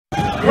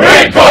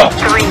Sniper!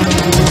 3, 2,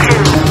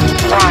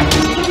 1.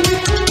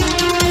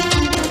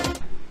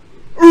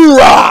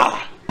 Hoorah!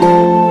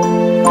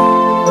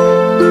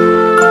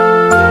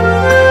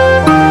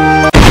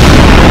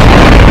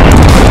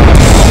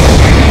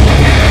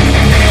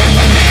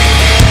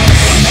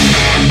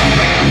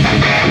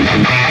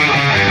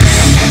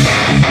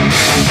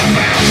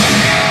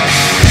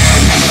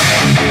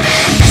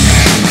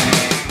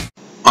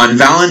 On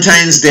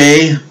Valentine's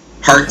Day,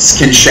 hearts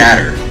can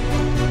shatter.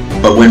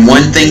 But when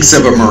one thinks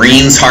of a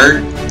Marine's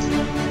heart,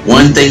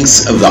 one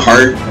thinks of the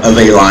heart of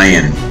a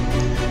lion.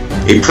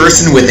 A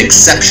person with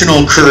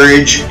exceptional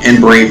courage and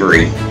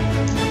bravery.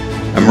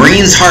 A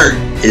Marine's heart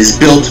is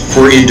built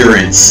for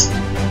endurance.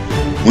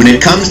 When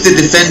it comes to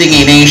defending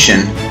a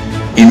nation,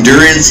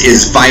 endurance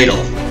is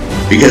vital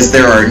because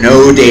there are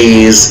no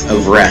days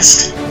of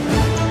rest.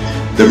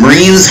 The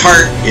Marine's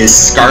heart is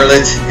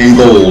scarlet and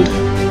gold.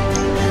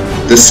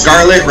 The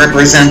scarlet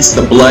represents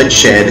the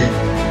bloodshed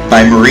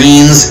by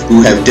Marines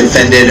who have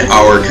defended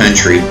our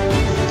country.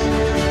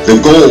 The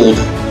gold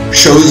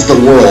shows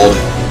the world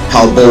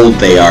how bold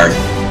they are.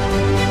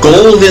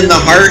 Gold in the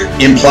heart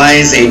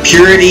implies a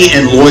purity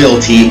and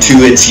loyalty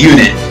to its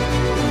unit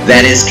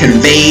that is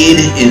conveyed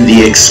in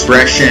the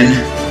expression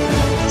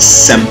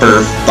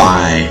Semper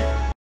Fi.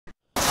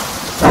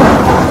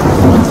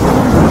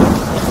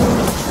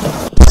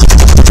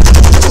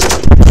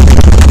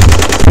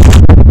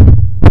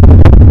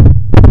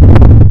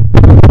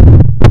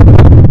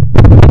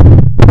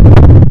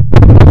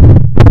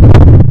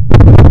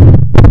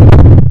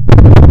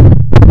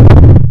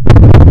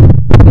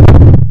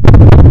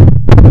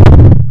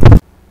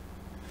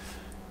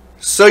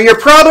 So you're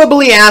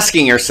probably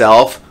asking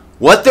yourself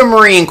what the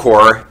Marine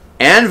Corps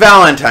and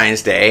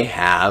Valentine's Day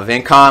have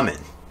in common.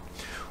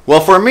 Well,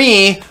 for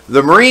me,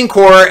 the Marine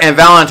Corps and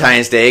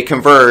Valentine's Day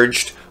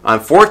converged on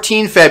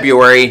 14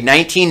 February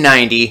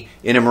 1990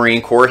 in a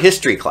Marine Corps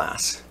history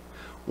class,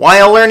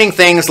 while learning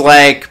things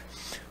like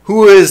who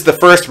was the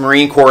first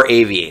Marine Corps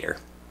aviator,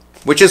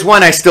 which is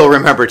one I still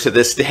remember to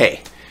this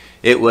day.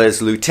 It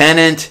was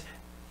Lieutenant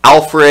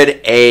Alfred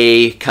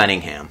A.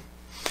 Cunningham.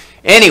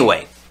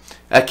 Anyway,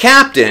 a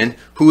captain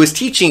who was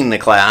teaching the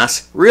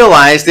class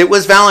realized it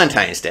was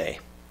Valentine's Day.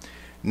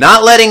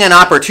 Not letting an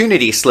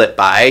opportunity slip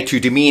by to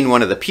demean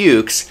one of the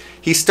pukes,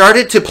 he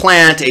started to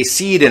plant a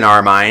seed in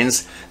our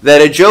minds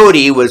that a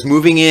Jody was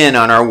moving in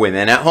on our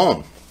women at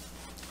home.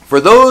 For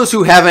those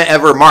who haven't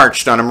ever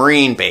marched on a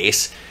Marine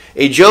base,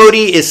 a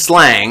Jody is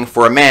slang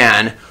for a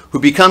man who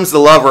becomes the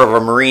lover of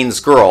a Marine's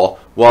girl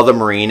while the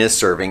Marine is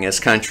serving his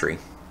country.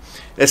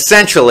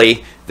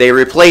 Essentially, they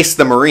replace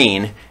the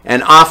Marine,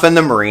 and often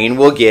the Marine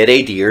will get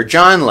a Dear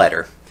John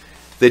letter.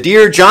 The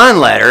Dear John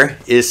letter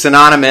is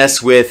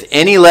synonymous with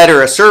any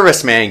letter a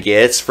serviceman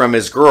gets from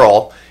his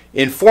girl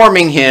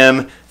informing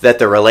him that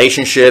the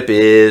relationship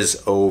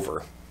is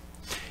over.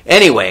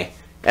 Anyway,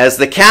 as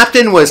the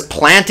captain was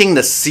planting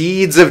the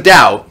seeds of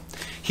doubt,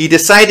 he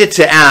decided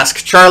to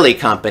ask Charlie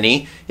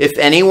Company if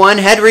anyone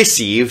had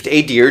received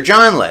a Dear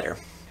John letter.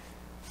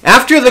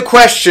 After the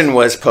question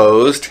was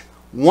posed,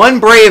 one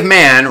brave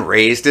man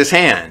raised his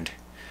hand.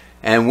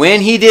 And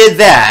when he did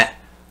that,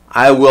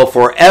 I will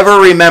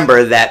forever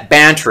remember that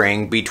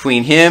bantering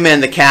between him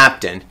and the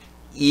captain,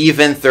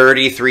 even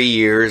 33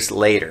 years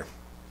later.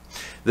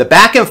 The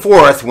back and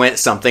forth went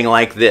something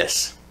like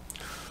this.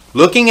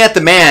 Looking at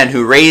the man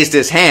who raised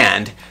his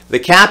hand, the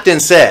captain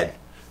said,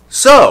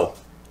 "So,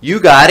 you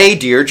got a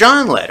Dear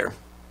John letter?"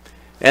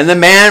 And the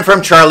man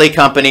from Charlie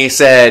Company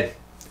said,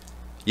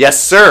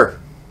 "Yes, sir."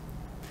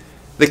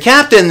 The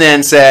captain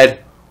then said,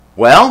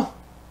 "Well,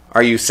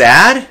 are you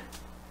sad?"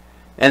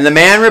 And the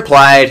man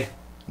replied,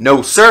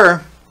 "No,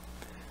 sir."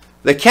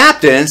 The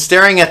captain,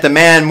 staring at the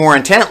man more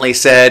intently,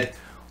 said,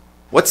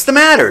 "What's the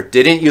matter?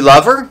 Didn't you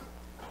love her?"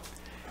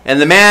 And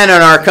the man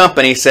in our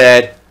company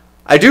said,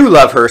 "I do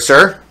love her,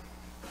 sir."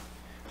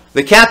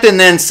 The captain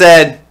then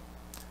said,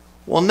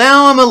 "Well,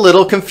 now I'm a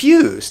little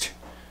confused.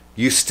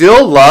 You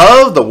still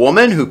love the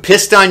woman who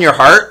pissed on your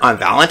heart on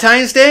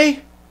Valentine's Day?"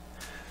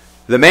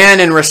 The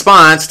man in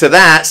response to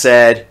that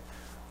said,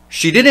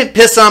 "She didn't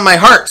piss on my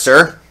heart,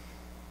 sir."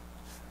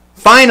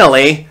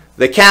 Finally,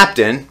 the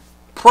captain,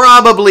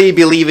 probably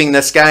believing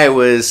this guy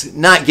was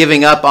not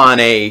giving up on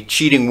a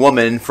cheating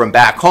woman from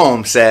back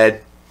home,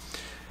 said,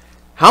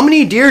 "How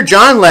many Dear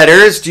John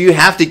letters do you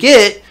have to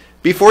get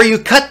before you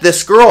cut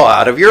this girl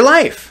out of your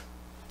life?"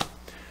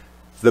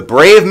 The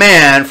brave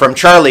man from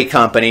Charlie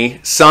Company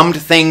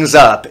summed things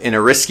up in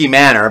a risky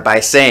manner by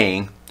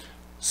saying,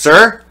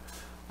 "Sir,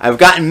 I've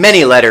gotten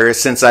many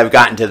letters since I've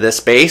gotten to this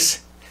base,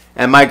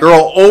 and my girl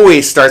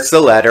always starts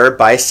the letter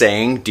by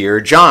saying, 'Dear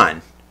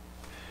John,'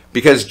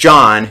 because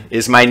John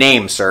is my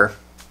name, sir."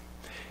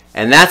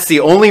 And that's the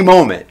only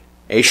moment,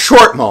 a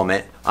short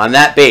moment, on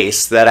that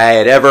base that I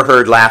had ever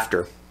heard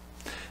laughter.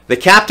 The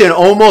captain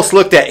almost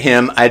looked at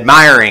him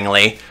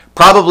admiringly,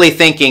 probably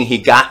thinking he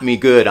got me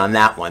good on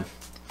that one.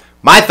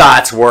 My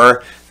thoughts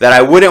were that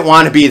I wouldn't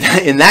want to be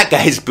in that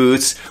guy's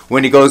boots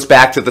when he goes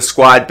back to the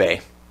squad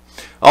bay.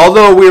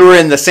 Although we were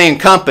in the same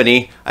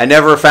company, I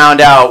never found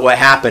out what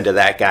happened to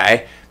that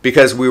guy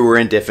because we were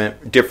in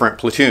different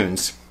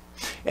platoons.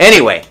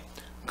 Anyway,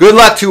 good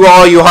luck to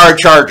all you hard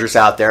chargers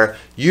out there.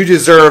 You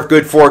deserve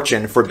good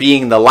fortune for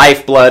being the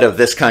lifeblood of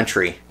this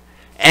country.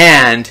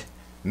 And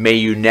may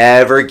you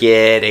never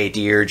get a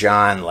Dear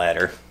John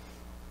letter.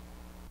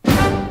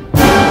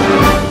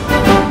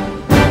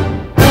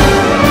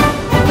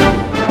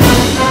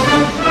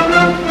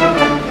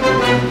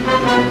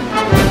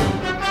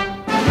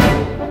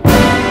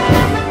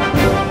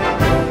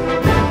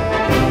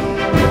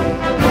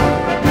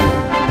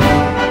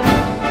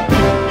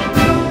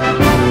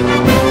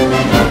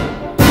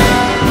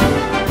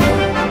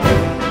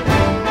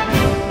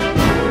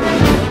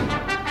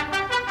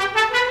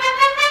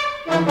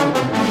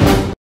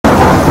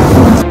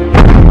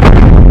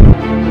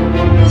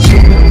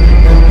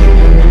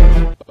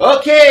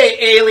 Okay,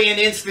 Alien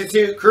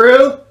Institute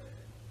crew,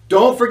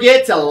 don't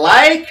forget to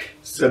like,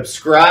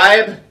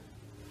 subscribe,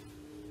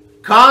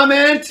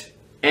 comment,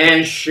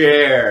 and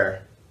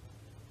share.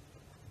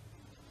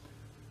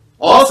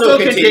 Also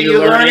continue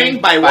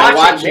learning by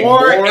watching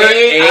more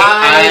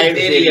AI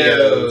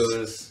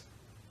videos.